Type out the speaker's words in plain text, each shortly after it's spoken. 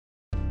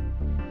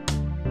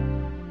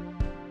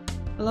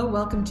Hello,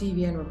 welcome to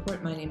EVN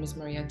Report. My name is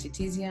Maria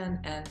Titizian,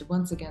 and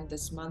once again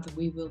this month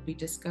we will be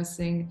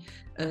discussing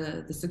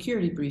the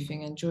security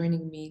briefing. And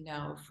joining me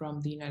now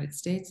from the United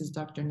States is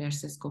Dr.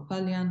 Nerses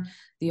Kopalyan,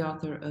 the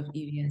author of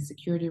EVN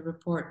Security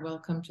Report.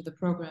 Welcome to the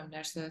program,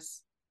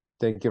 Nerses.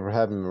 Thank you for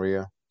having me,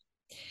 Maria.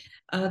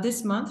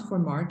 This month, for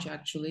March,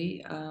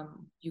 actually,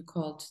 you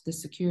called the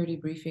security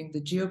briefing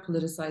the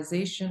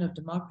Geopoliticization of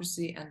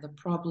Democracy and the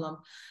Problem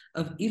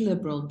of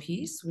Illiberal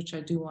Peace, which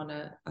I do want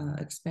to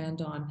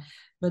expand on.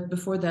 But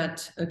before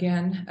that,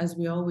 again, as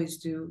we always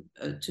do,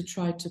 to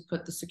try to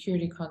put the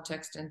security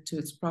context into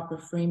its proper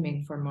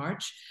framing for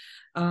March,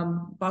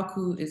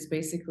 Baku is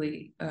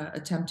basically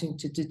attempting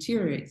to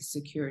deteriorate the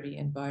security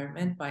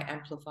environment by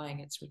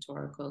amplifying its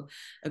rhetorical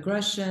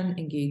aggression,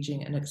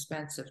 engaging in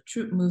expansive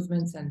troop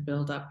movements and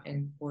build-up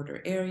in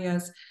border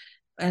areas,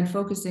 and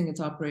focusing its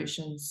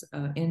operations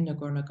in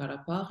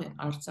Nagorno-Karabakh, in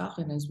Artsakh,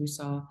 and as we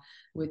saw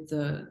with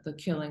the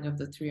killing of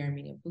the 3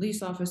 Armenian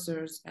police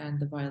officers and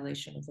the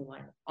violation of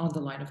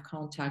the line of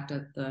contact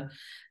at the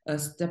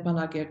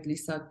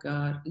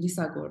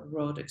Stepanakert-Lisagor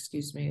road, a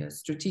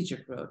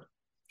strategic road.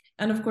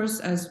 And of course,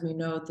 as we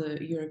know,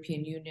 the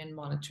European Union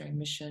monitoring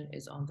mission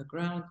is on the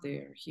ground.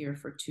 They're here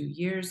for 2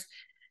 years.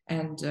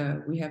 And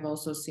we have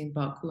also seen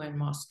Baku and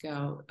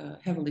Moscow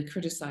heavily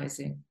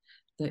criticizing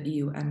the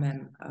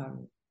EU-MM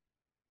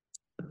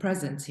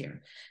presence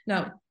here.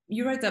 Now,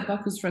 you write that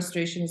Baku's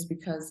frustration is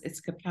because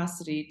its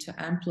capacity to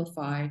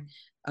amplify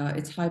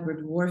its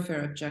hybrid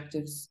warfare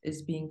objectives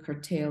is being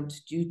curtailed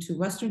due to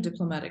Western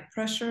diplomatic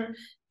pressure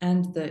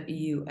and the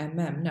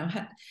EU-MM. Now,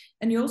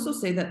 and you also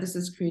say that this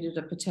has created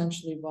a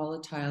potentially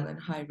volatile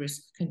and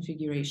high-risk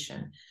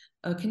configuration.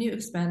 Can you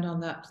expand on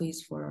that,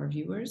 please, for our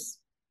viewers?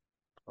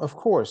 Of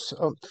course.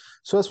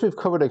 So as we've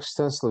covered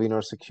extensively in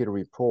our security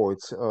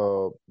reports,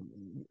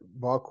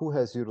 Baku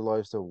has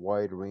utilized a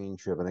wide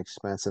range of an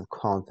expansive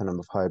continuum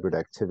of hybrid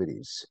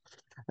activities.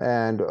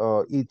 And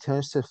it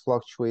tends to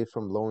fluctuate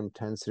from low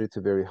intensity to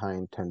very high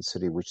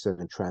intensity, which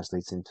then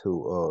translates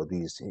into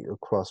these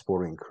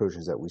cross-border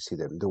incursions that we see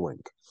them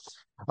doing.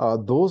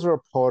 Those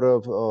are part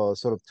of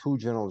sort of 2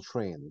 general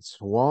trends.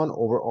 One,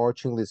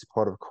 overarchingly, is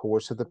part of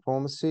coercive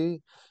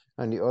diplomacy,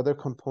 and the other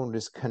component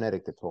is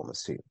kinetic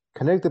diplomacy.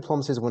 Kinetic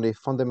diplomacy is when they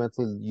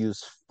fundamentally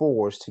use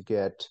force to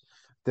get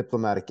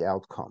diplomatic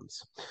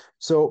outcomes.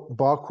 So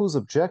Baku's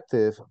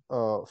objective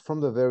from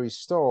the very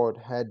start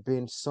had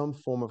been some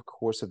form of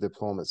coercive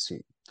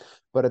diplomacy.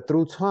 But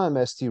through time,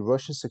 as the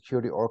Russian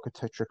security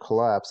architecture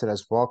collapsed, and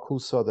as Baku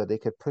saw that they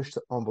could push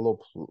the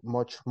envelope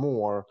much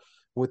more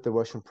with the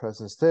Russian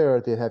presence there,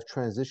 they have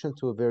transitioned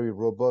to a very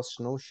robust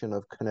notion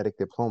of kinetic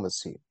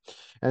diplomacy.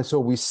 And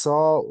so we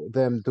saw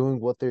them doing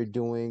what they're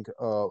doing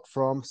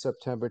from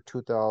September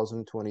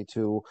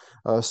 2022,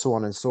 so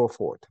on and so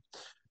forth.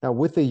 Now,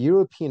 with the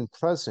European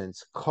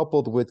presence,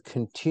 coupled with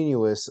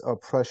continuous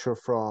pressure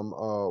from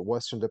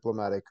Western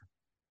diplomatic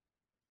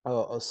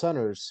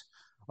centers,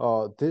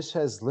 this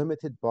has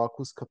limited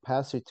Baku's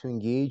capacity to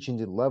engage in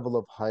the level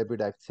of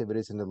hybrid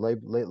activities and the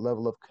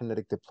level of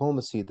kinetic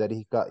diplomacy that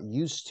he got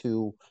used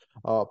to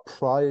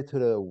prior to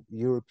the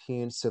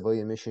European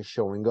civilian mission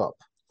showing up.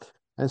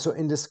 And so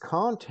in this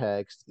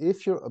context,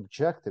 if your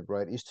objective,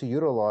 right, is to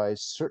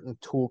utilize certain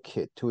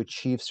toolkit to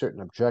achieve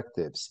certain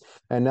objectives,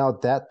 and now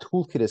that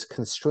toolkit is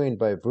constrained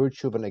by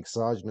virtue of an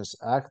exogenous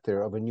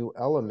actor, of a new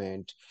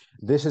element,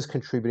 this is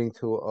contributing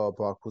to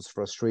Baku's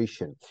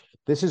frustration.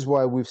 This is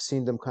why we've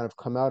seen them kind of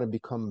come out and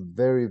become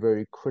very,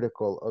 very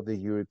critical of the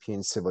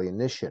European civilian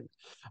mission.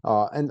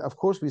 And of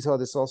course, we saw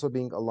this also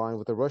being aligned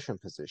with the Russian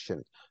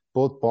position.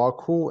 Both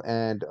Baku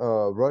and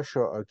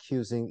Russia are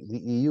accusing the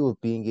EU of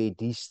being a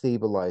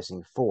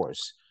destabilizing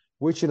force,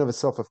 which in of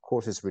itself, of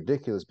course, is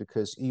ridiculous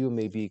because EU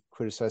may be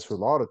criticized for a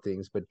lot of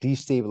things, but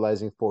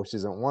destabilizing force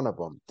isn't one of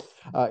them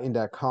in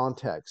that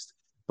context.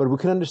 But we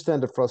can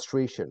understand the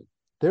frustration.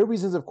 Their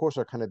reasons, of course,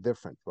 are kind of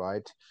different,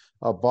 right?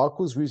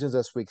 Baku's reasons,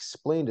 as we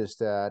explained, is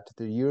that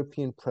the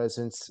European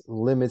presence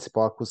limits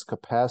Baku's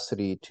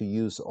capacity to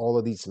use all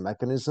of these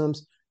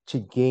mechanisms to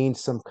gain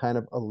some kind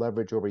of a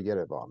leverage over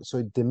Yerevan. So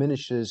it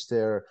diminishes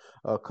their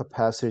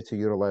capacity to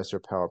utilize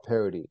their power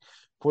parity.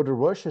 For the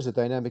Russians, the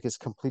dynamic is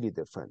completely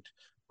different.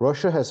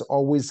 Russia has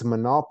always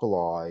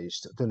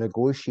monopolized the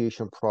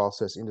negotiation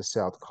process in the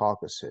South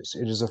Caucasus.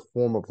 It is a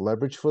form of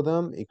leverage for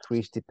them. It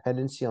creates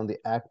dependency on the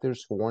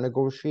actors who are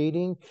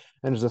negotiating,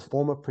 and is a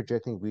form of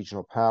projecting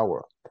regional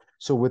power.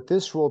 So with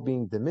this role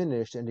being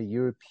diminished and the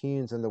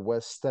Europeans and the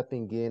West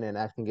stepping in and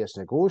acting as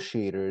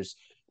negotiators,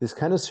 this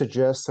kind of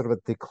suggests sort of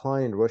a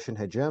decline in Russian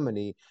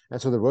hegemony. And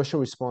so the Russian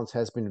response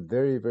has been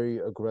very, very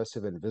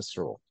aggressive and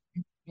visceral.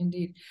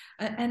 Indeed.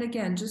 And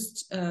again,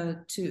 just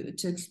to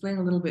explain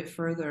a little bit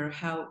further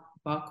how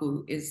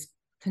Baku is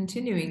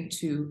continuing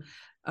to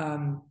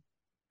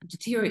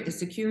deteriorate the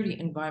security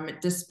environment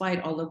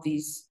despite all of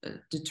these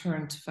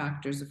deterrent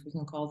factors, if we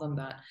can call them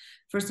that.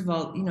 First of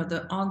all,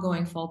 the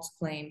ongoing false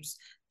claims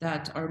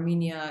that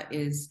Armenia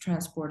is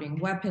transporting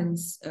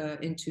weapons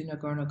into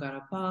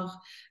Nagorno-Karabakh,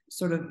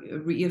 sort of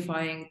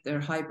reifying their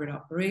hybrid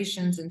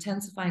operations,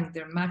 intensifying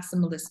their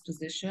maximalist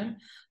position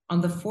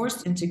on the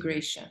forced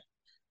integration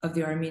of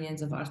the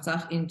Armenians of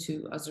Artsakh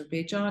into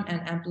Azerbaijan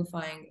and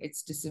amplifying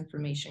its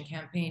disinformation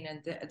campaign.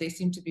 And they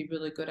seem to be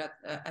really good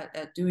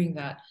at doing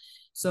that.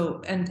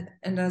 So, and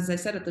as I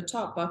said at the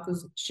top,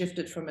 Baku's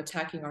shifted from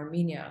attacking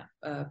Armenia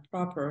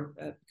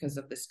proper because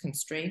of this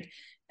constraint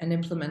and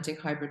implementing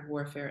hybrid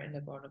warfare in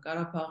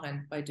Nagorno-Karabakh,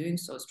 and by doing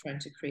so is trying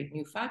to create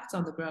new facts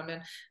on the ground.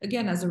 And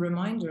again, as a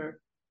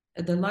reminder,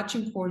 the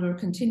Lachin corridor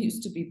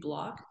continues to be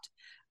blocked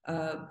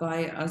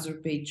by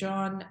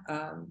Azerbaijan,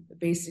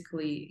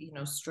 basically,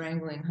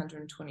 strangling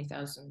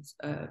 120,000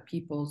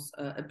 people's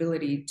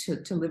ability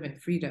to live in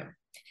freedom.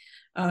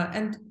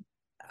 And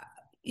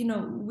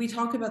we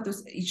talk about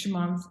this each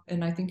month,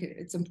 and I think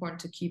it's important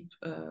to keep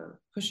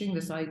pushing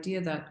this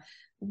idea that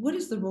what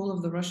is the role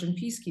of the Russian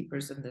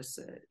peacekeepers in this?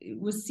 It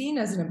was seen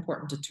as an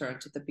important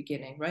deterrent at the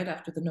beginning, right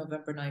after the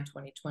November 9,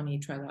 2020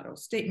 trilateral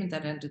statement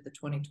that ended the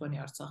 2020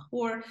 Artsakh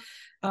war.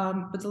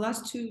 But the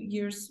last 2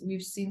 years,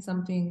 we've seen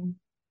something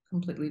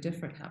completely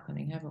different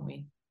happening, haven't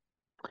we?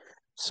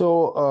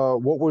 So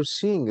what we're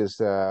seeing is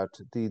that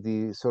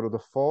the sort of the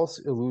false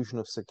illusion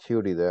of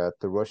security that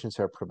the Russians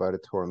have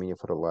provided to Armenia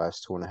for the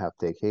last 2.5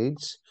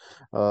 decades,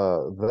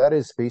 that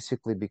is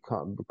basically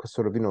become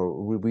sort of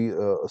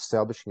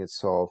establishing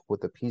itself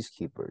with the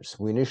peacekeepers.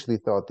 We initially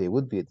thought they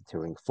would be a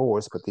deterring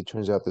force, but it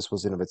turns out this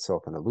was in of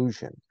itself an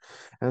illusion.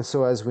 And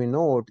so, as we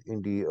note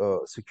in the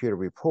security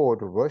report,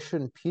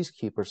 Russian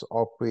peacekeepers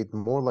operate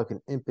more like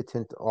an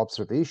impotent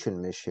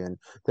observation mission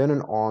than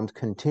an armed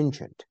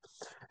contingent.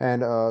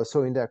 And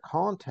so in that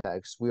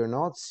context, we are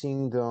not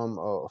seeing them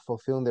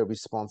fulfilling their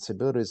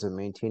responsibilities of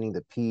maintaining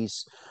the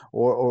peace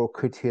or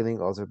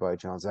curtailing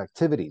Azerbaijan's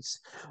activities.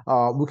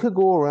 We could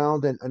go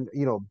around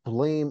and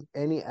blame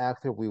any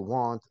actor we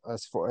want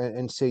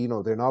and say,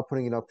 they're not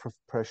putting enough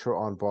pressure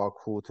on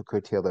Baku to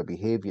curtail their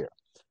behavior.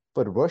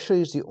 But Russia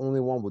is the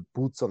only one with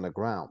boots on the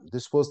ground.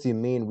 This was the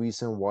main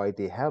reason why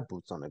they have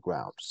boots on the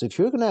ground. So if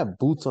you're going to have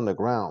boots on the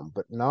ground,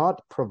 but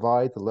not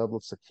provide the level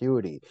of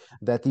security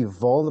that the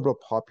vulnerable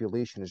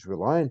population is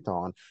reliant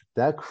on,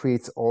 that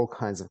creates all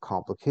kinds of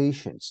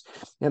complications.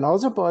 And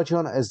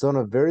Azerbaijan has done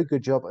a very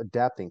good job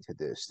adapting to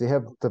this. They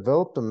have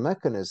developed a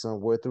mechanism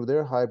where through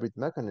their hybrid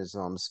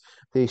mechanisms,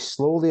 they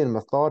slowly and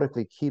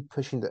methodically keep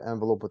pushing the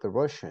envelope with the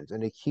Russians.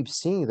 And they keep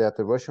seeing that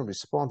the Russian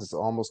response is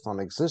almost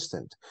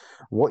non-existent.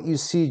 What you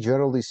see,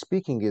 generally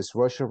speaking, is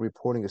Russia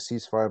reporting a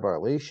ceasefire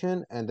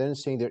violation and then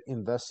saying they're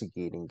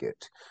investigating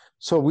it.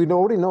 So we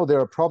already know there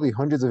are probably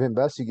hundreds of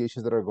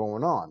investigations that are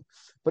going on.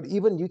 But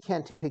even you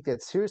can't take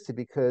that seriously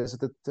because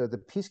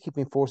the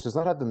peacekeeping force does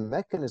not have the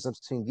mechanisms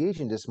to engage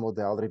in this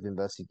modality of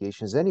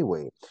investigations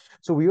anyway.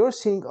 So we are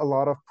seeing a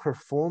lot of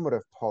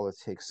performative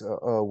politics,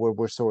 where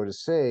we're sort of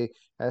say,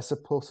 as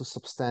opposed to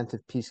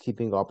substantive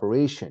peacekeeping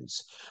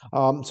operations.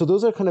 So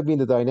those are kind of being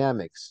the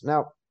dynamics.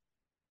 Now,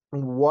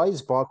 why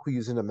is Baku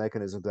using the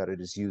mechanism that it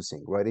is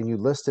using, right? And you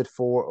listed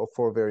four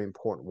very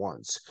important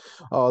ones.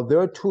 There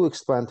are two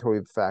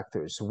explanatory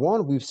factors.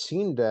 One, we've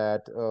seen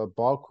that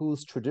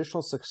Baku's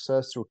traditional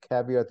success through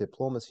caveat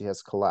diplomacy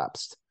has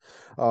collapsed.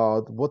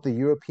 What the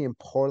European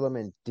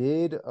Parliament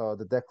did,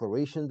 the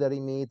declaration that he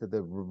made,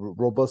 the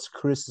robust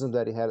criticism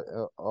that he had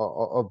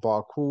of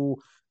Baku,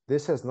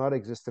 this has not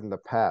existed in the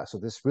past. So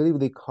this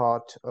really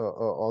caught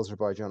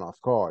Azerbaijan off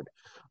guard.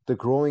 The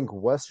growing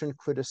Western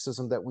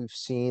criticism that we've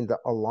seen, the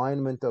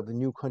alignment of the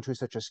new countries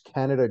such as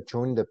Canada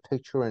joining the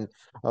picture and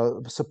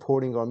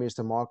supporting Armenia's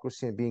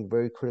democracy and being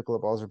very critical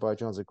of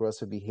Azerbaijan's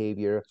aggressive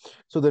behavior.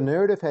 So the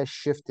narrative has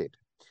shifted.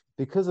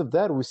 Because of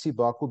that, we see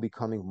Baku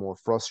becoming more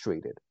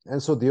frustrated.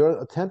 And so they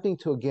are attempting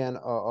to, again,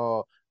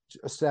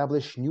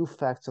 establish new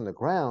facts on the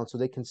ground so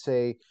they can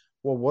say,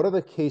 well, whatever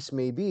the case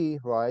may be,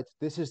 right,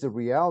 this is the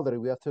reality.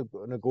 We have to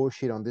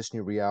negotiate on this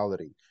new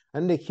reality.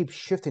 And they keep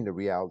shifting the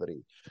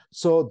reality.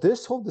 So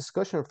this whole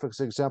discussion, for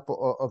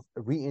example, of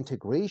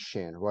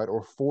reintegration, right,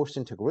 or forced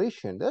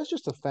integration, that's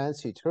just a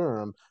fancy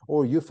term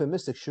or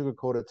euphemistic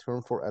sugar-coated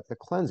term for ethnic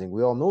cleansing.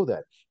 We all know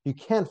that. You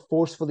can't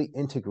forcefully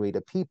integrate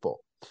a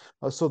people.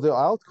 So the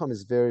outcome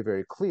is very,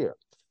 very clear.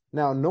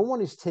 Now, no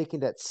one is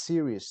taking that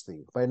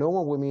seriously. By no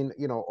one, we mean,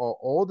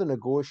 all the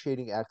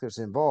negotiating actors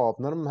involved,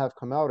 none of them have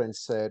come out and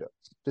said,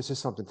 this is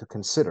something to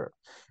consider.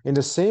 In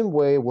the same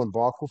way, when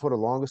Baku for the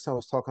longest time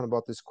was talking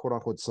about this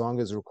quote-unquote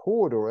Zangezur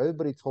corridor,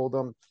 everybody told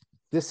them,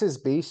 this is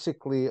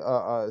basically,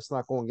 it's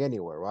not going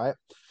anywhere, right?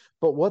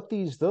 But what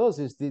these does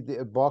is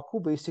the Baku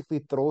basically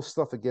throws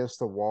stuff against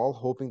the wall,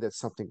 hoping that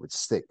something would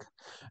stick.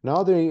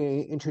 Now they're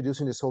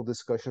introducing this whole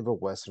discussion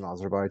of Western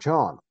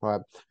Azerbaijan,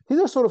 right? These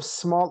are sort of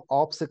small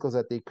obstacles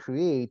that they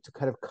create to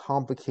kind of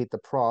complicate the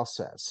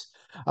process.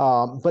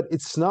 But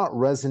it's not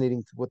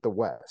resonating with the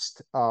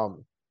West.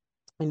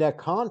 In that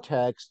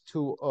context,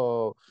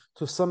 to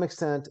some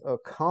extent,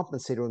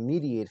 compensate or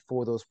mediate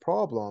for those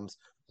problems,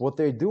 what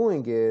they're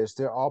doing is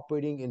they're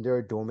operating in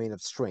their domain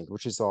of strength,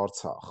 which is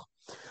Artsakh.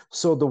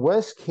 So the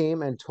West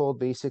came and told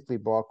basically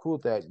Baku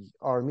that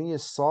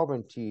Armenia's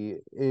sovereignty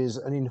is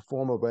an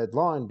informal red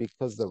line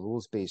because the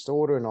rules-based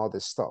order and all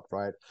this stuff,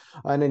 right?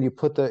 And then you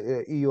put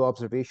the EU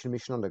observation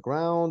mission on the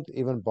ground.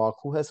 Even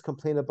Baku has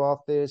complained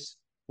about this.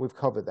 We've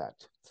covered that.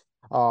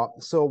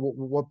 So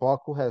what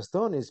Baku has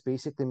done is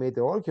basically made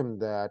the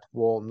argument that,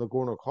 well,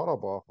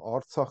 Nagorno-Karabakh,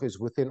 Artsakh is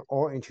within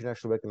our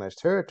internationally recognized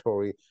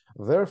territory.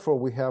 Therefore,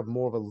 we have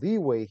more of a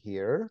leeway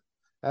here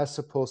as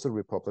opposed to the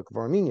Republic of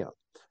Armenia.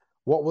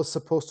 What was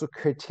supposed to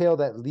curtail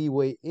that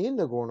leeway in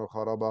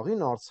Nagorno-Karabakh, in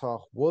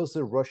Artsakh, was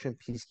the Russian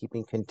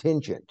peacekeeping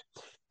contingent.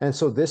 And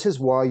so this is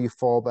why you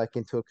fall back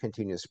into a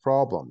continuous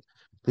problem.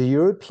 The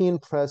European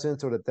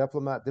presence or the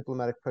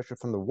diplomatic pressure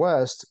from the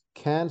West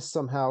can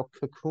somehow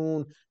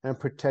cocoon and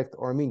protect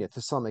Armenia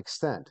to some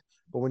extent.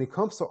 But when it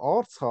comes to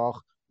Artsakh,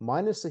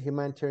 minus the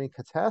humanitarian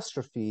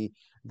catastrophe,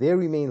 they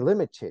remain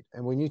limited.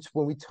 And when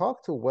we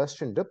talk to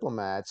Western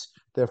diplomats,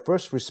 their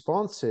first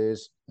response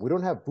is, we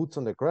don't have boots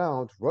on the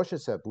ground.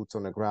 Russians have boots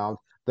on the ground.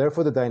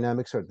 Therefore, the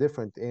dynamics are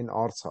different in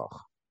Artsakh.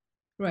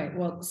 Right.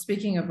 Well,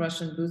 speaking of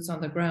Russian boots on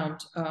the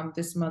ground,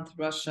 this month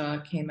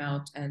Russia came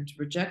out and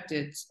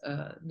rejected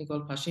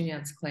Nikol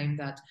Pashinyan's claim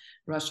that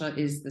Russia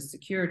is the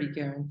security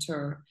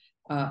guarantor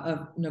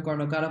of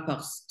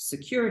Nagorno-Karabakh's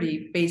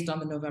security based on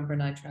the November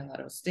 9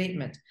 trilateral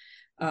statement.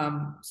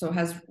 So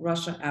has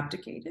Russia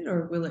abdicated,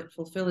 or will it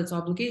fulfill its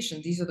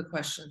obligation? These are the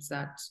questions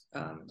that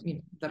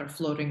that are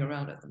floating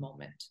around at the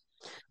moment.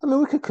 I mean,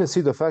 we could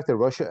concede the fact that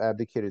Russia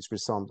abdicated its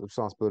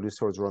responsibilities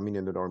towards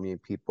Armenian and Armenian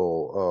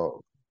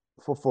people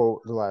for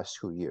the last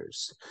 2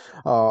 years.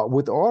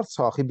 With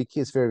Artsakh,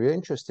 it's very, very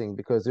interesting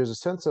because there's a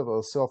sense of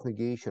a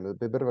self-negation, a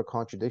bit of a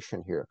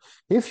contradiction here.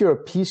 If you're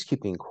a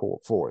peacekeeping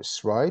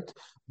force, right,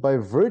 by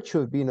virtue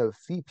of being a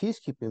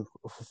peacekeeping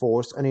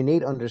force, an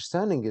innate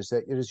understanding is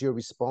that it is your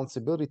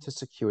responsibility to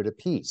secure the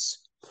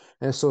peace.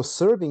 And so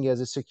serving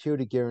as a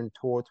security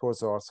guarantor towards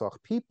the Artsakh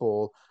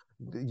people,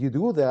 you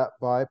do that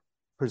by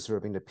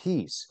preserving the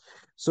peace.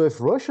 So if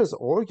Russia's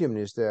argument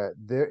is that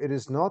it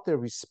is not their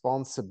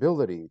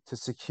responsibility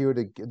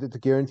to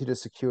guarantee the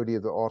security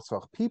of the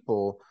Artsakh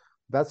people,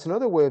 that's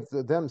another way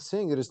of them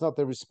saying it is not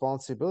their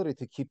responsibility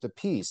to keep the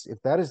peace. If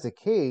that is the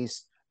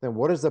case, then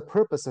what is the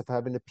purpose of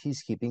having a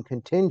peacekeeping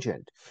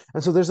contingent?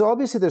 And so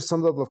there's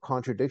some level of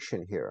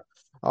contradiction here.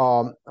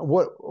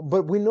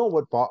 But we know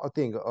what I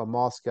think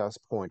Moscow's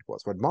point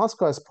was. What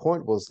Moscow's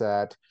point was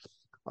that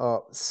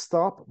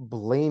stop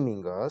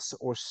blaming us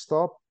or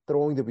stop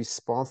throwing the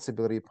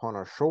responsibility upon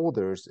our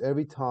shoulders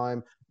every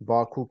time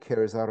Baku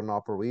carries out an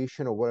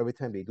operation or every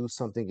time they do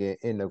something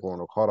in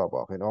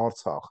Nagorno-Karabakh, in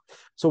Artsakh.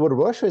 So what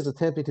Russia is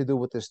attempting to do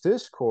with this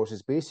discourse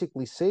is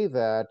basically say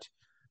that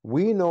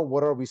we know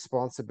what our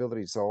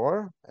responsibilities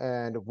are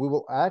and we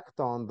will act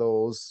on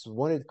those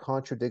when it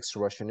contradicts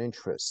Russian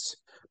interests.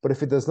 But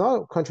if it does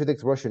not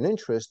contradict Russian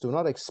interests, do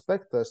not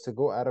expect us to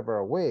go out of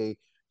our way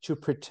to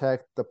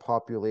protect the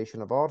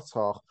population of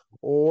Artsakh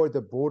or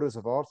the borders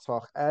of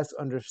Artsakh as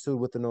understood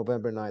with the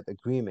November 9th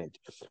agreement.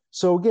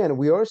 So again,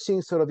 we are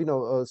seeing sort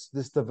of,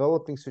 this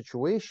developing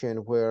situation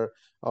where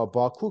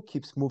Baku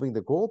keeps moving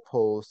the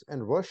goalpost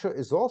and Russia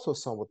is also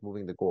somewhat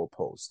moving the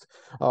goalpost.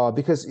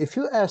 Because if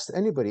you asked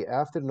anybody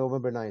after the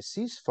November 9th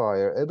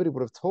ceasefire, everybody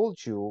would have told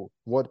you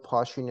what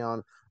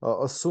Pashinyan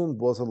assumed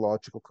was a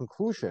logical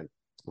conclusion.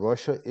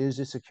 Russia is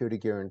the security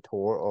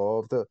guarantor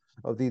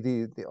of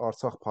the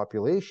Artsakh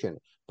population.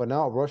 But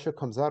now Russia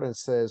comes out and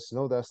says,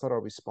 no, that's not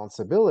our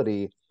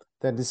responsibility.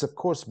 Then this, of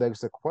course,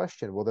 begs the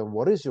question, well, then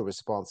what is your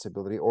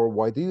responsibility? Or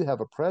why do you have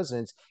a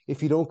presence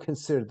if you don't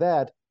consider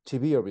that to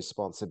be a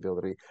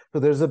responsibility? So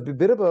there's a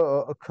bit of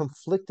a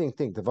conflicting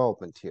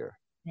development here.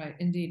 Right,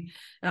 indeed.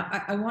 Now,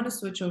 I want to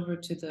switch over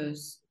to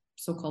the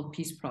so-called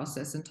peace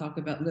process and talk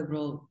about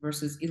liberal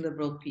versus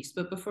illiberal peace.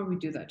 But before we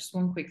do that, just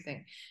one quick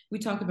thing. We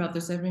talk about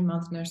this every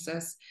month,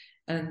 Nerses,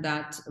 and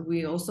that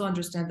we also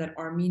understand that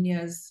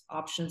Armenia's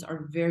options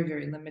are very,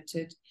 very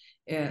limited.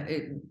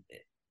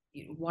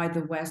 Why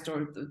the West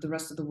or the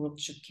rest of the world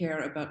should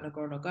care about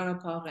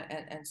Nagorno-Karabakh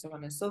and so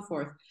on and so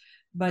forth.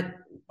 But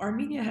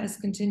Armenia has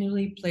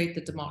continually played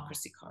the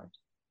democracy card,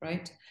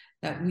 right?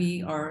 That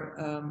we are,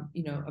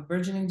 a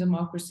burgeoning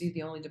democracy,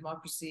 the only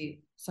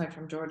democracy aside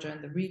from Georgia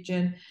in the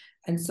region.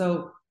 And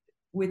so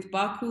with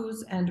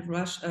Baku's and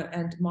Russia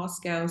and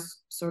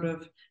Moscow's sort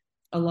of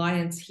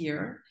alliance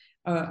here,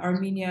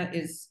 Armenia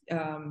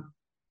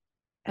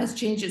has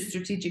changed its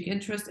strategic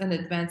interest and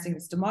advancing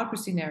its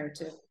democracy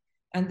narrative.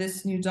 And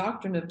this new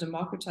doctrine of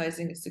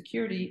democratizing its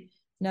security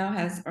now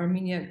has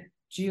Armenia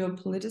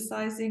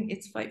geopoliticizing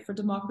its fight for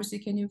democracy.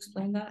 Can you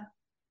explain that?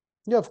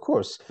 Yeah, of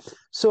course.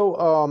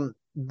 So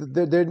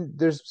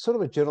there's sort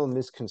of a general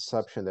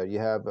misconception that you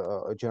have,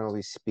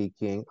 generally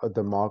speaking, a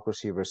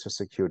democracy versus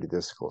security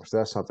discourse.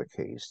 That's not the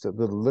case. The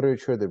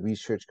literature, the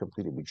research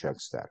completely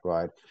rejects that,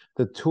 right?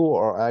 The two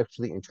are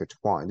actually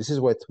intertwined. This is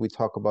what we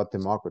talk about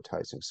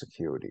democratizing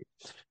security.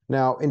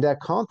 Now, in that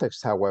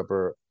context,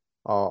 however,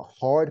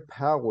 hard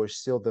power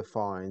still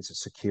defines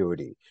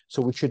security.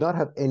 So we should not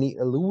have any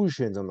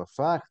illusions on the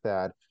fact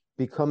that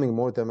becoming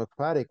more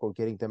democratic or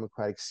getting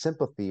democratic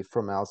sympathy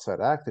from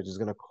outside actors is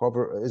going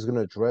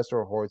to address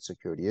our hard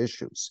security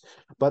issues.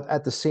 But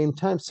at the same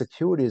time,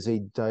 security is a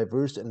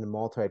diverse and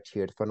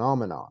multi-tiered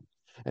phenomenon.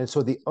 And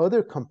so the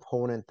other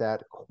component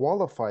that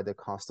qualify the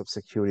cost of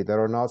security that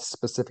are not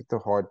specific to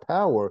hard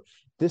power,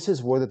 this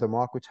is where the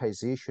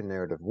democratization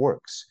narrative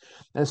works.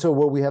 And so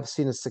what we have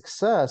seen a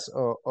success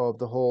of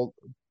the whole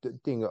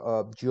thing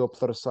of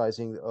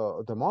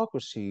geopoliticizing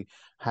democracy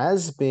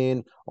has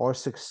been our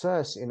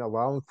success in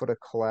allowing for the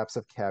collapse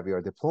of caviar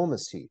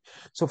diplomacy.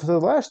 So for the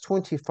last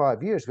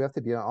 25 years, we have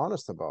to be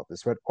honest about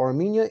this, right?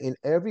 Armenia in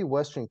every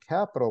Western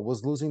capital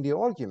was losing the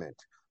argument.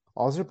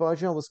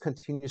 Azerbaijan was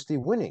continuously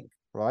winning,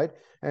 right?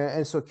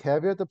 And so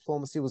caviar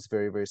diplomacy was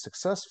very, very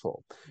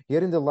successful.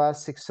 Yet in the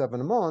last 6,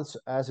 7 months,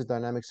 as the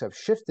dynamics have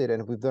shifted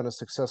and we've done a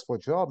successful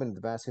job in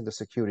advancing the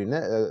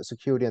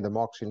security and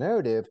democracy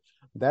narrative,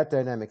 that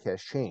dynamic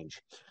has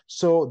changed.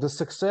 So the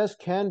success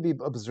can be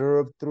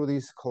observed through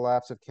these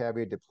collapse of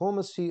caviar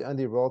diplomacy and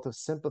the relative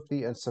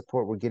sympathy and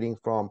support we're getting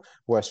from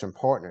Western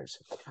partners.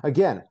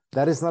 Again,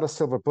 that is not a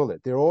silver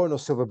bullet. There are no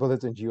silver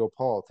bullets in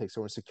geopolitics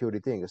or in security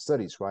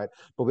studies, right?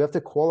 But we have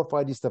to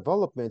qualify these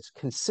developments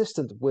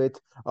consistent with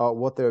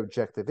what their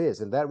objective is,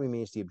 and that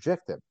remains the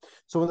objective.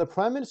 So when the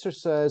prime minister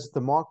says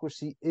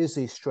democracy is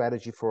a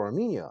strategy for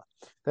Armenia,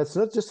 that's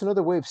not just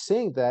another way of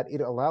saying that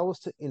it allows us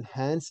to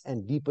enhance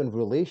and deepen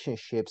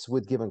relationships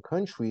with given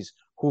countries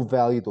who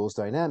value those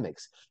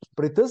dynamics.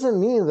 But it doesn't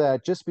mean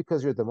that just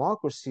because you're a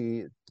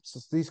democracy,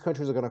 these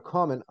countries are going to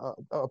come and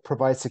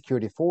provide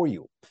security for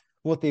you.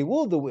 What they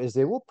will do is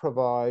they will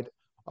provide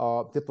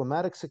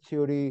diplomatic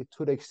security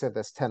to the extent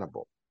that's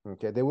tenable.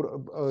 Okay, they would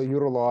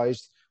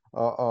utilize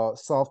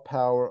soft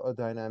power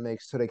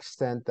dynamics to the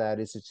extent that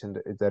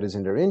is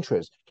in their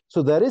interest.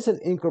 So that is an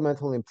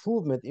incremental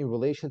improvement in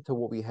relation to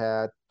what we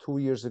had 2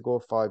 years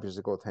ago, 5 years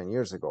ago, 10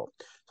 years ago.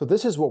 So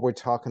this is what we're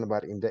talking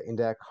about in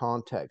that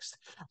context.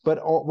 But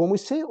when we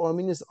say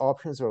Armenia's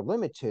options are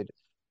limited,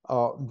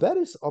 that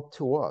is up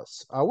to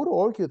us. I would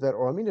argue that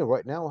Armenia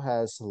right now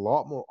has a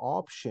lot more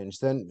options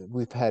than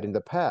we've had in the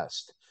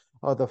past.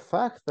 The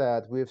fact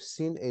that we've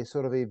seen a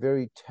sort of a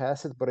very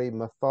tacit but a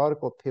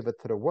methodical pivot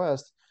to the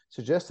West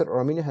suggests that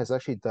Armenia has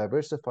actually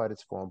diversified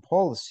its foreign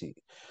policy.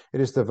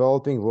 It is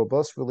developing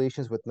robust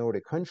relations with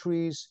Nordic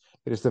countries.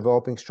 It is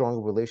developing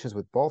strong relations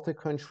with Baltic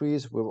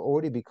countries. We're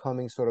already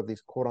becoming sort of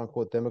these quote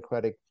unquote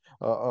democratic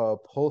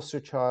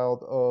poster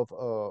child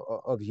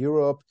of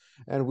Europe.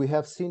 And we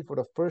have seen for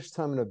the first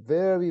time in a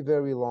very,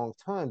 very long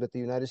time that the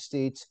United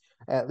States,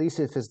 at least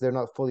if they're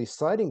not fully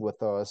siding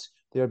with us,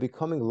 they're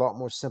becoming a lot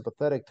more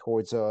sympathetic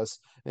towards us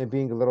and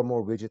being a little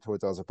more rigid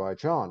towards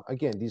Azerbaijan.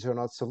 Again, these are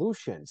not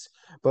solutions.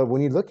 But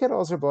when you look at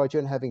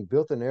Azerbaijan having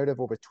built a narrative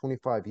over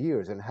 25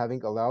 years and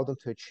having allowed them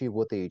to achieve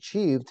what they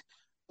achieved,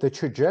 the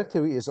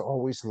trajectory is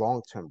always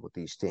long-term with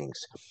these things.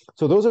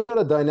 So those are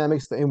the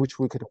dynamics in which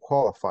we could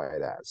qualify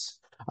it as.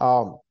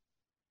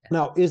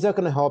 Now, is that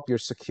going to help your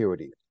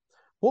security?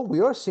 Well, we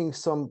are seeing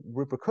some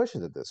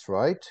repercussions of this,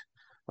 right?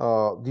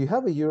 Do you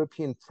have a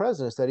European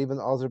presence that even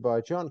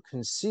Azerbaijan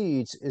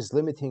concedes is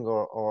limiting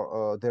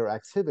their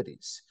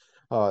activities?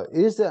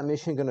 Is that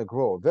mission going to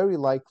grow? Very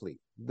likely.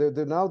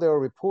 Now there are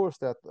reports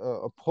that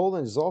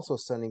Poland is also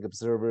sending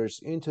observers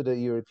into the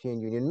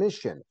European Union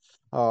mission.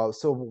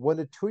 So when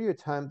the 2-year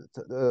time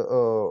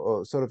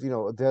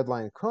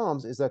deadline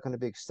comes, is that going to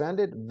be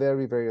extended?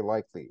 Very, very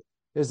likely.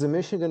 Is the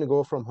mission going to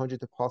go from 100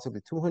 to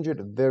possibly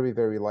 200? Very,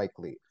 very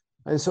likely.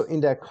 And so in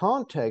that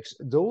context,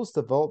 those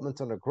developments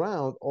on the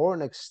ground are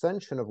an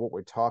extension of what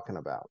we're talking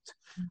about.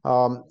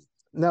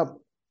 Now,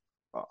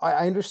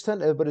 I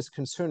understand everybody's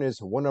concern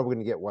is when are we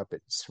going to get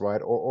weapons,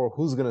 right? Or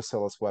who's going to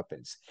sell us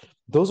weapons?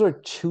 Those are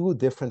two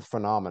different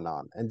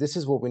phenomenon. And this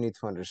is what we need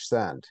to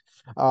understand.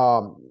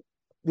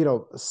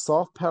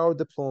 Soft power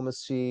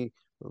diplomacy,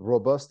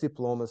 robust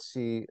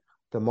diplomacy,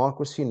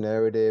 democracy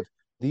narrative,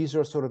 these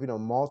are sort of,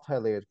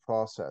 multi-layered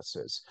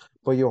processes.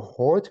 But your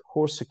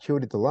hardcore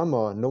security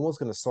dilemma, no one's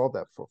going to solve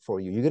that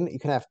for you. You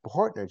can have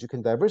partners, you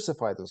can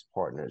diversify those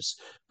partners,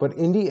 but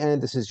in the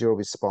end, this is your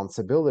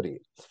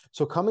responsibility.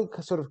 So coming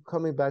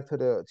back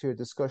to your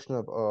discussion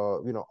of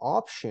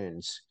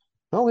options.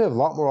 Now we have a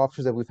lot more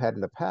options than we've had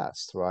in the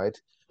past, right?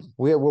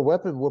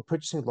 We're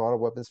purchasing a lot of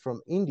weapons from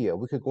India.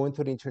 We could go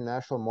into the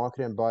international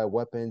market and buy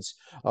weapons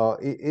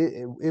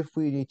if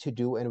we need to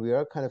do, and we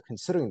are kind of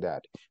considering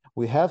that.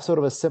 We have sort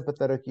of a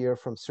sympathetic ear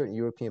from certain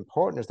European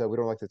partners that we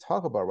don't like to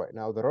talk about right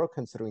now that are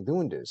considering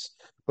doing this.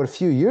 But a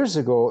few years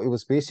ago, it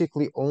was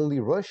basically only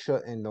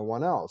Russia and no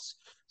one else.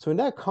 So in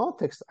that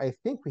context, I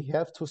think we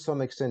have to some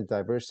extent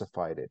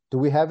diversified it. Do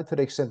we have it to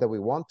the extent that we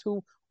want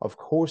to? Of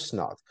course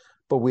not.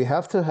 But we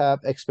have to have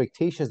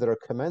expectations that are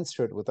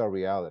commensurate with our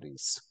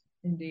realities.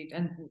 Indeed.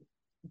 And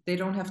they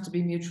don't have to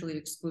be mutually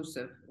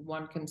exclusive.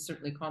 One can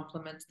certainly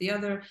complement the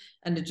other,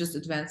 and it just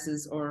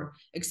advances or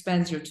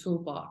expands your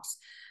toolbox.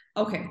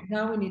 Okay,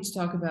 now we need to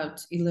talk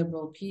about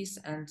illiberal peace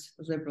and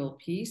liberal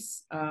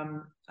peace.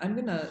 I'm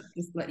gonna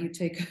just let you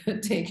take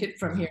take it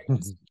from here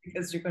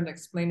because you're going to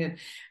explain it.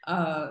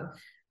 Uh,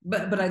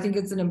 but I think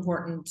it's an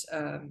important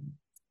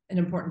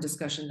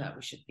discussion that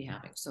we should be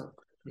having. So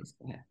please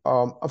go ahead.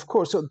 Of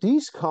course, so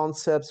these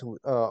concepts,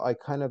 I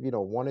kind of,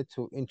 wanted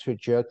to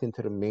interject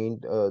into the main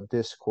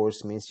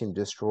mainstream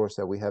discourse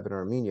that we have in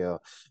Armenia.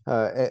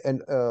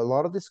 And a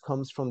lot of this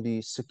comes from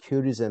the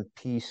securities and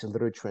peace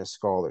literature and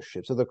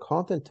scholarship. So the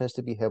content tends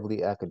to be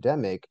heavily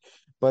academic,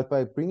 but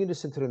by bringing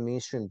this into the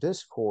mainstream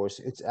discourse,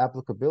 its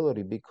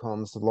applicability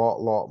becomes a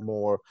lot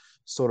more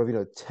sort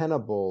of,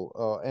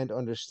 tenable and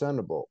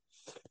understandable.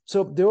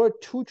 So there are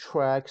two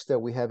tracks that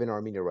we have in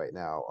Armenia right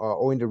now,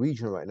 or in the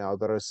region right now,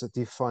 that are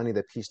defining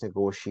the peace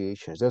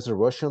negotiations. There's a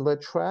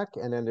Russian-led track,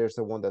 and then there's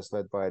the one that's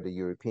led by the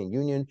European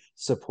Union,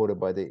 supported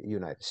by the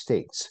United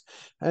States.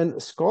 And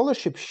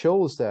scholarship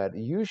shows that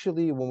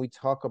usually when we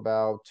talk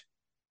about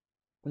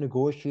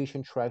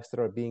negotiation tracks that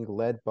are being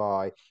led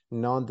by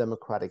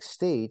non-democratic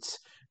states,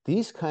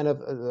 these kind of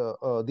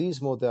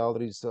these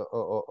modalities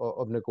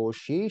of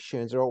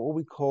negotiations are what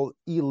we call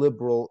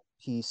illiberal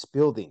peace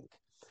building.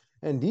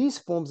 And these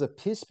forms of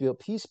peace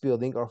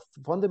building are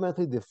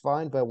fundamentally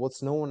defined by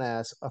what's known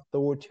as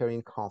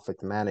authoritarian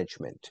conflict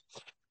management.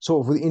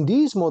 So in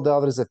these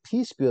modalities of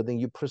peace building,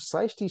 you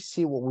precisely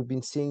see what we've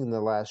been seeing in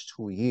the last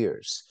 2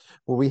 years,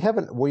 where you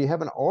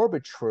have an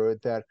arbiter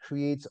that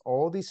creates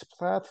all these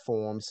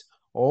platforms,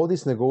 all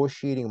these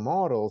negotiating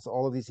models,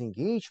 all of these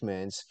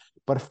engagements,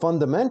 but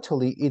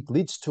fundamentally it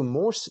leads to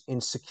more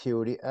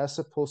insecurity as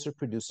opposed to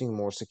producing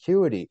more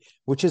security,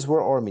 which is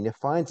where Armenia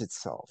finds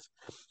itself.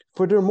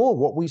 Furthermore,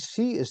 what we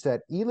see is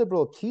that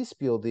illiberal peace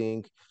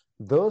building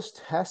does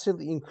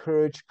tacitly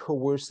encourage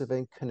coercive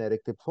and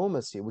kinetic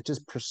diplomacy, which is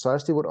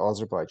precisely what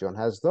Azerbaijan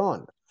has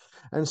done.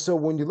 And so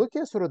when you look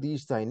at sort of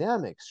these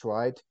dynamics,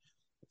 right,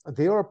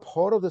 they are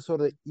part of the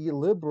sort of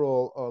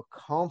illiberal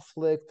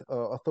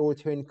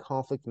authoritarian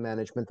conflict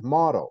management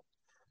model.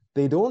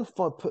 They don't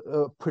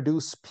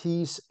produce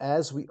peace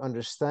as we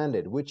understand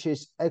it, which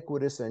is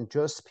equitous and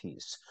just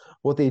peace.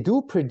 What they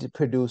do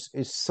produce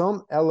is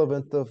some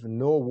element of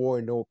no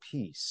war, no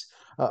peace,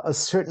 a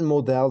certain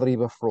modality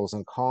of a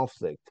frozen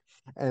conflict.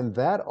 And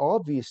that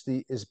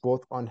obviously is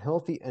both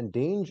unhealthy and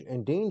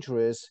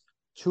dangerous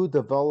to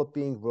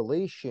developing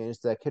relations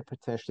that could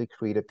potentially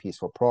create a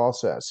peaceful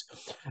process.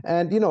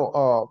 And,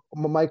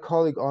 my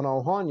colleague Anna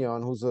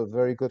Ohanyan, who's a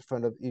very good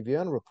friend of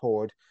EVN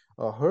Report,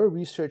 her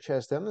research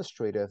has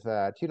demonstrated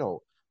that,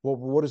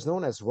 what is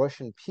known as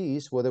Russian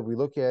peace, whether we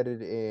look at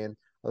it in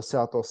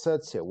South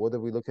Ossetia,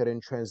 whether we look at it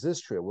in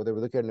Transnistria, whether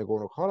we look at it in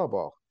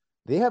Nagorno-Karabakh,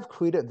 they have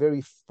created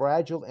very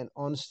fragile and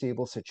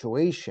unstable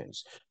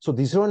situations. So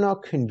these are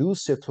not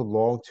conducive to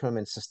long-term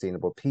and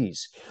sustainable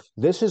peace.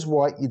 This is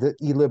why the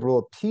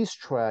illiberal peace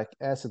track,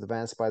 as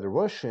advanced by the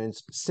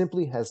Russians,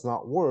 simply has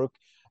not worked.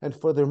 And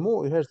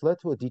furthermore, it has led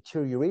to a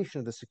deterioration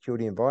of the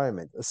security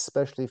environment,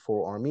 especially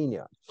for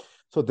Armenia.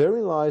 So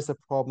therein lies the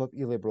problem of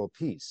illiberal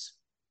peace.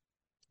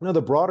 Now,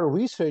 the broader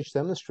research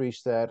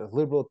demonstrates that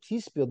liberal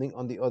peace building,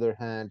 on the other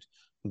hand,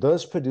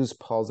 does produce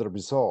positive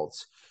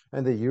results.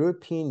 And the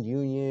European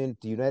Union,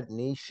 the United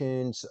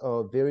Nations,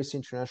 various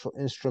international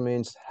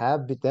instruments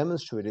have been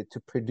demonstrated to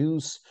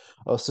produce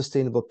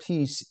sustainable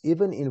peace,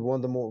 even in one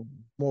of the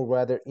more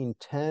rather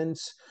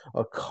intense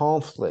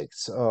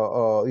conflicts,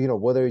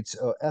 whether it's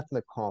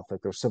ethnic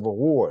conflict or civil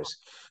wars.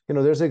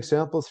 There's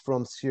examples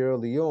from Sierra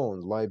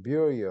Leone,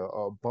 Liberia,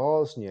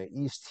 Bosnia,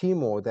 East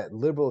Timor that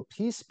liberal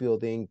peace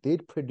building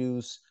did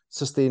produce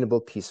sustainable,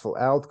 peaceful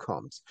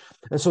outcomes.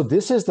 And so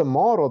this is the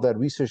model that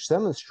research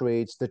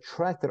demonstrates the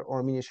track that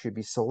Armenia should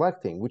be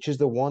selecting, which is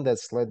the one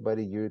that's led by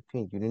the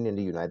European Union and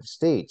the United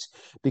States,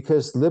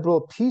 because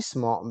liberal peace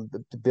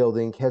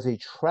building has a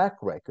track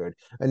record,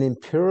 an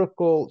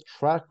empirical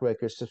track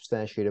record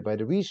substantiated by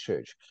the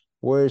research,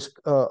 whereas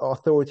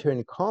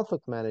authoritarian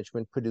conflict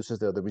management produces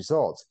the other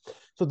results.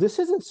 So this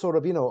isn't sort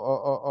of,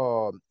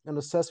 an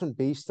assessment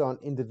based on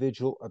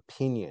individual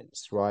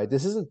opinions, right?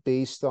 This isn't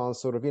based on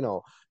sort of,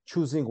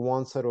 choosing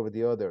one side over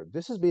the other.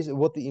 This is basically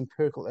what the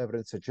empirical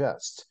evidence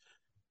suggests.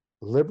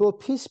 Liberal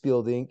peace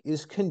building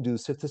is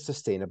conducive to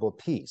sustainable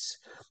peace.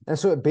 And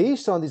so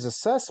based on these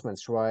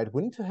assessments, right,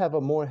 we need to have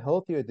a more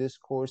healthier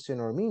discourse in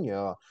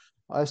Armenia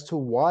as to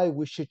why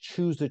we should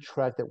choose the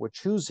track that we're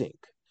choosing.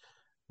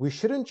 We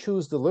shouldn't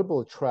choose the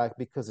liberal track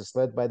because it's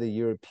led by the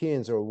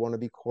Europeans or want to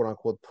be quote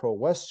unquote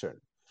pro-Western.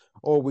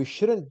 Or we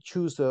shouldn't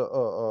choose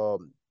the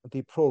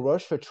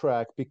pro-Russia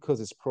track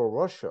because it's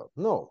pro-Russia.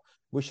 No,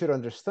 we should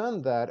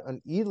understand that an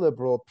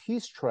illiberal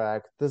peace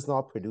track does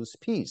not produce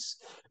peace.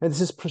 And this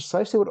is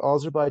precisely what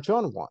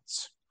Azerbaijan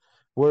wants.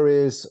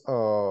 Whereas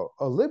a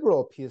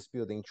liberal peace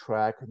building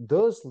track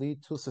does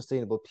lead to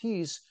sustainable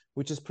peace,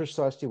 which is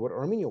precisely what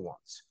Armenia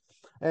wants.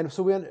 And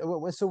so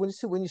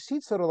when you see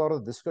sort of a lot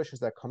of the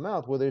discussions that come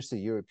out, whether it's the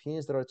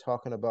Europeans that are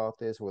talking about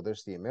this, whether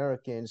it's the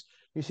Americans,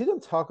 you see them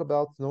talk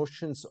about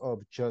notions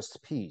of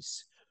just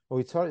peace,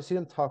 or see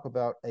them talk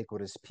about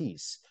equitous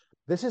peace.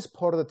 This is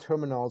part of the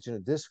terminology in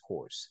the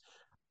discourse.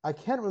 I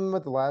can't remember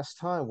the last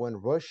time when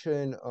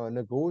Russian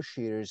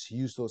negotiators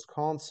used those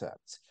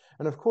concepts.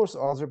 And of course,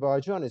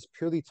 Azerbaijan is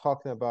purely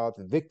talking about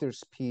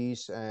victor's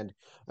peace and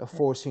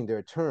forcing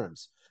their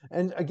terms.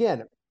 And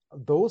again,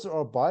 those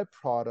are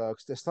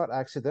byproducts. That's not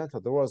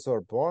accidental. Those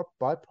are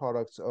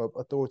byproducts of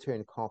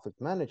authoritarian conflict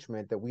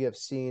management that we have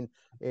seen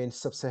in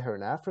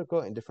sub-Saharan Africa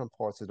and different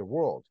parts of the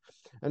world.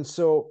 And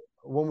so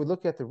when we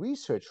look at the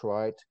research,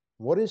 right,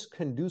 what is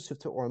conducive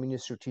to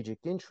Armenia's strategic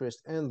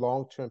interest and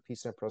long-term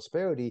peace and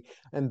prosperity?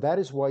 And that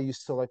is why you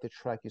select the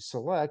track you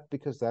select,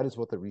 because that is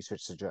what the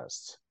research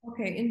suggests.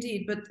 Okay,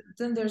 indeed. But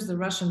then there's the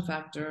Russian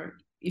factor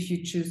if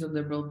you choose a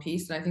liberal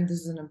peace. And I think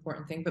this is an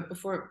important thing. But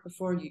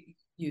before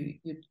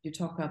you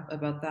talk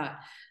about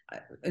that,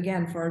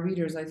 again, for our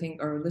readers, I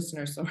think, our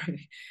listeners,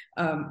 sorry,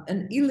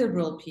 an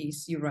illiberal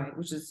peace, you write,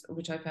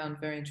 which I found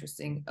very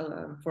interesting,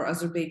 for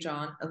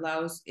Azerbaijan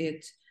allows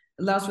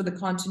for the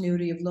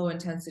continuity of low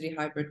intensity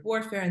hybrid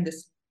warfare and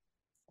this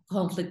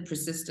conflict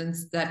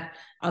persistence that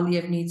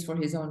Aliyev needs for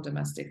his own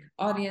domestic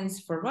audience.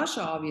 For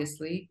Russia,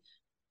 obviously,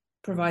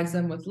 provides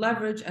them with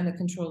leverage and a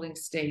controlling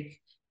stake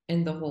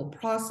in the whole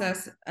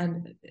process,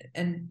 and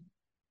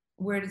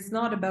where it's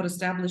not about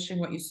establishing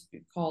what you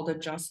called a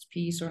just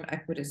peace or an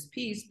equitous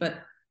peace, but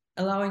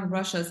allowing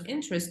Russia's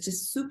interest to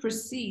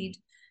supersede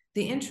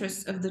the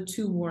interests of the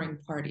two warring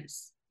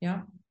parties.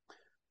 Yeah.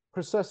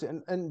 Precisely,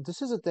 and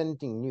this isn't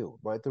anything new,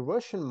 right? The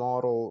Russian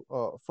model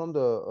from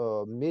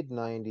the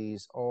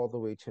mid-90s all the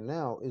way to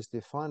now is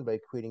defined by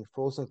creating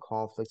frozen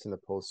conflicts in the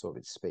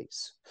post-Soviet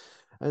space.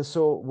 And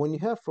so when you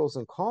have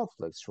frozen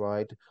conflicts,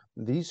 right,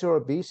 these are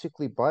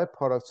basically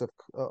byproducts of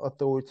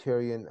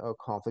authoritarian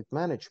conflict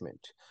management,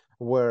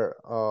 where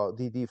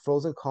the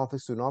frozen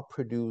conflicts do not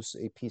produce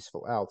a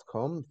peaceful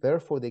outcome,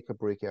 therefore they could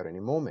break out any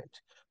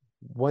moment.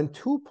 When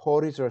two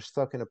parties are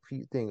stuck in a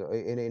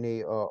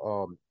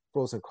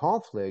frozen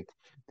conflict,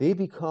 they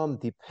become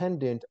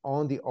dependent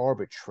on the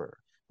arbiter.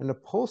 In the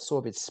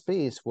post-Soviet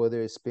space,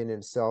 whether it's been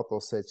in South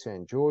Ossetia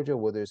and Georgia,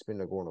 whether it's been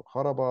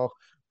Nagorno-Karabakh,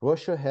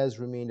 Russia has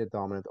remained a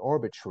dominant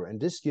arbiter, and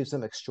this gives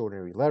them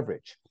extraordinary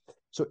leverage.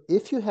 So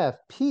if you have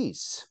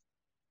peace,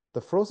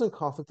 the frozen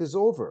conflict is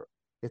over.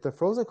 If the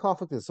frozen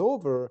conflict is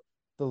over,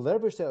 the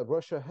leverage that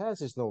Russia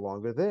has is no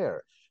longer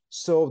there.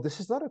 So this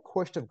is not a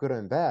question of good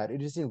and bad.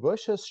 It is in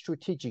Russia's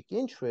strategic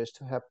interest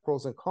to have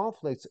frozen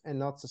conflicts and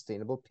not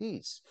sustainable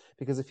peace.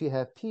 Because if you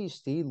have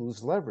peace, they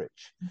lose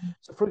leverage. Mm-hmm.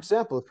 So for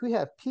example, if we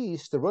have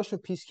peace, the Russian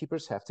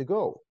peacekeepers have to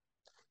go.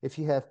 If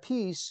you have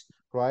peace,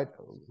 right,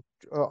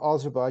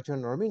 Azerbaijan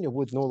and Armenia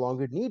would no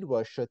longer need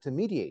Russia to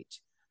mediate.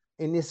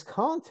 In this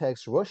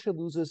context, Russia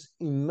loses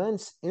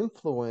immense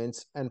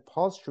influence and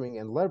posturing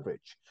and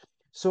leverage.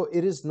 So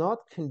it is not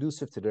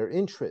conducive to their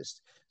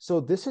interest. So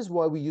this is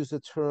why we use the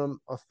term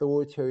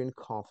authoritarian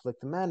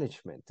conflict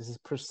management. This is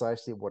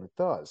precisely what it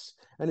does.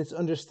 And it's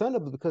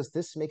understandable because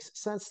this makes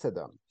sense to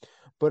them.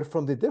 But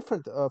from the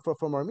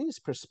from Armenia's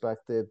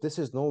perspective, this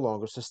is no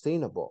longer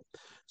sustainable.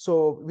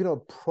 So,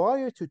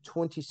 prior to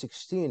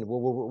 2016,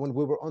 when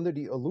we were under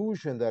the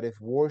illusion that if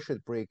war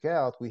should break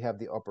out, we have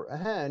the upper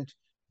hand,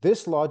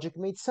 this logic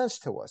made sense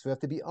to us. We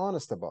have to be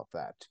honest about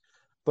that.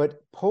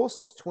 But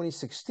post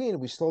 2016,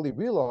 we slowly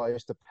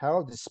realized the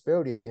power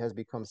disparity has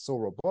become so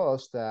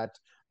robust that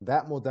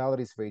that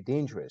modality is very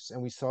dangerous. And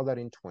we saw that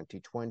in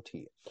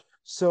 2020.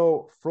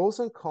 So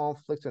frozen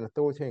conflict and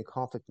authoritarian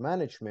conflict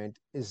management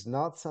is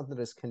not something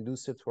that is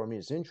conducive to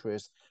Armenia's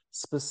interest,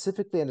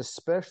 specifically and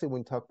especially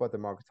when we talk about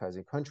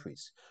democratizing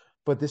countries.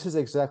 But this is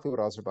exactly what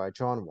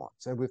Azerbaijan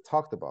wants. And we've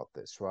talked about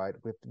this, right?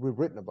 We've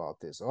written about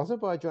this.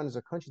 Azerbaijan is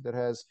a country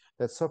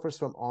that suffers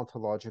from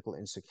ontological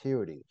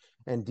insecurity.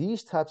 And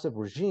these types of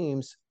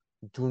regimes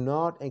do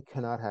not and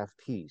cannot have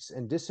peace.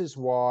 And this is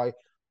why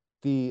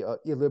the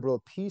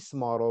illiberal peace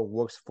model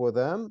works for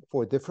them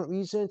for different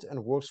reasons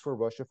and works for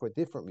Russia for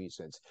different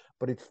reasons.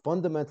 But it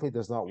fundamentally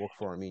does not work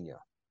for Armenia.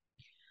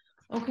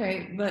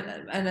 Okay,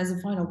 and as a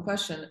final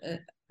question,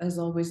 as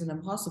always, an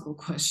impossible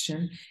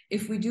question.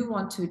 If we do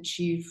want to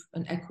achieve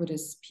an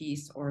equitous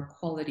peace or a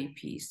quality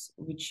peace,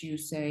 which you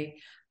say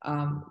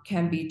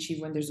can be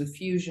achieved when there's a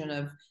fusion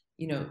of,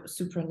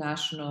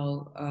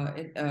 supranational,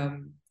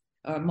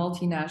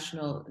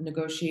 multinational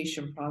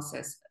negotiation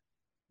process,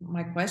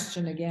 my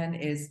question again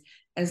is,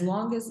 as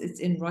long as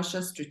it's in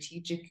Russia's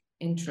strategic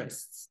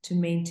interests to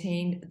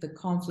maintain the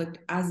conflict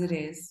as it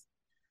is,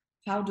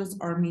 how does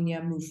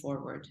Armenia move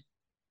forward?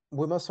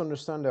 We must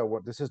understand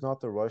that this is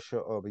not the Russia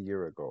of a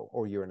year ago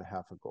or a year and a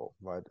half ago,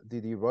 right?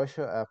 The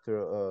Russia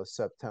after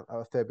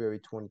February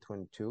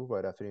 2022,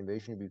 right after the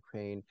invasion of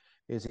Ukraine,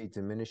 is a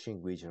diminishing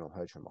regional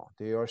hegemon.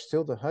 They are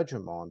still the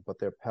hegemon, but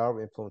their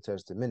power influence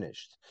has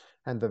diminished.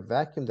 And the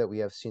vacuum that we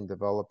have seen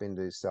develop in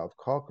the South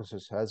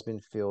Caucasus has been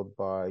filled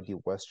by the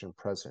Western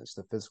presence,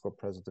 the physical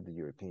presence of the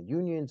European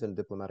Union and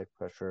diplomatic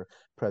pressure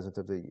presence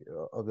of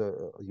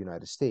the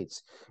United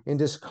States. In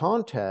this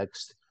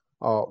context,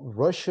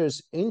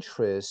 Russia's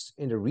interest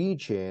in the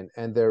region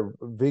and their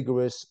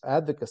vigorous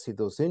advocacy of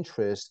those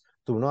interests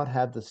do not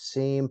have the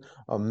same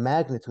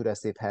magnitude as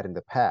they've had in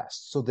the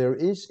past. So there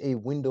is a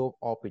window of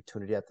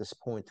opportunity at this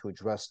point to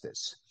address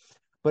this.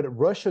 but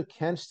Russia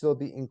can still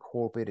be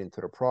incorporated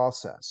into the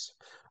process.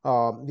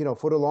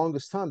 For the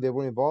longest time, they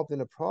were involved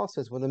in a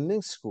process when the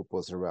Minsk group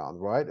was around,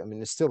 right? I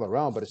mean, it's still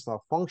around, but it's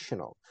not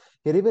functional.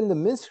 Yet even the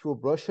Minsk group,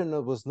 Russia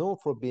was known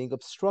for being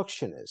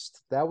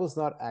obstructionist. That was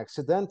not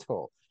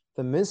accidental.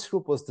 The Minsk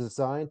group was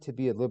designed to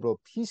be a liberal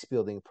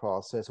peace-building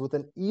process with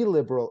an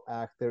illiberal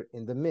actor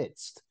in the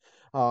midst.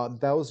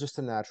 That was just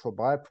a natural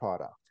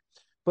byproduct.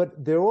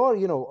 But there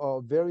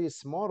are,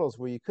 various models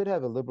where you could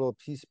have a liberal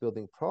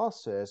peace-building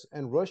process,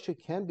 and Russia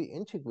can be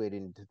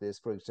integrated into this,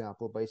 for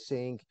example, by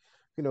saying,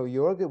 we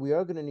are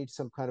going to need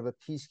some kind of a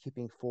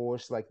peacekeeping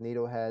force like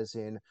NATO has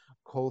in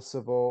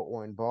Kosovo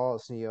or in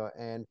Bosnia,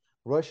 and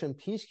Russian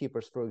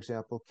peacekeepers, for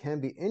example, can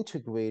be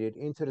integrated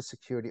into the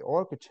security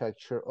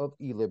architecture of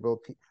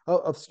liberal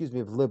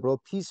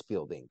peace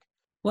building.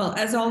 Well,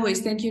 as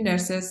always, thank you,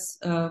 Nerses,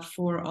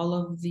 for all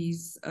of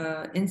these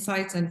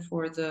insights and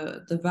for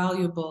the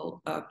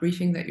valuable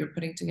briefing that you're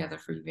putting together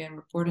for EVN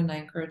Report. And I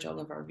encourage all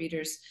of our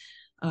readers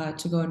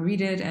to go and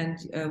read it.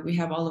 And we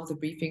have all of the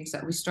briefings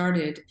that we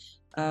started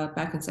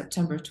back in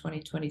September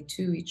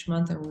 2022 each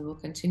month, and we will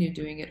continue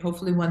doing it.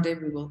 Hopefully one day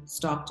we will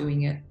stop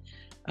doing it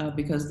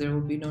because there will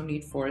be no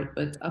need for it.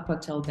 But up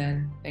until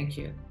then, thank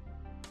you.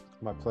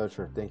 My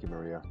pleasure. Thank you,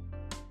 Maria.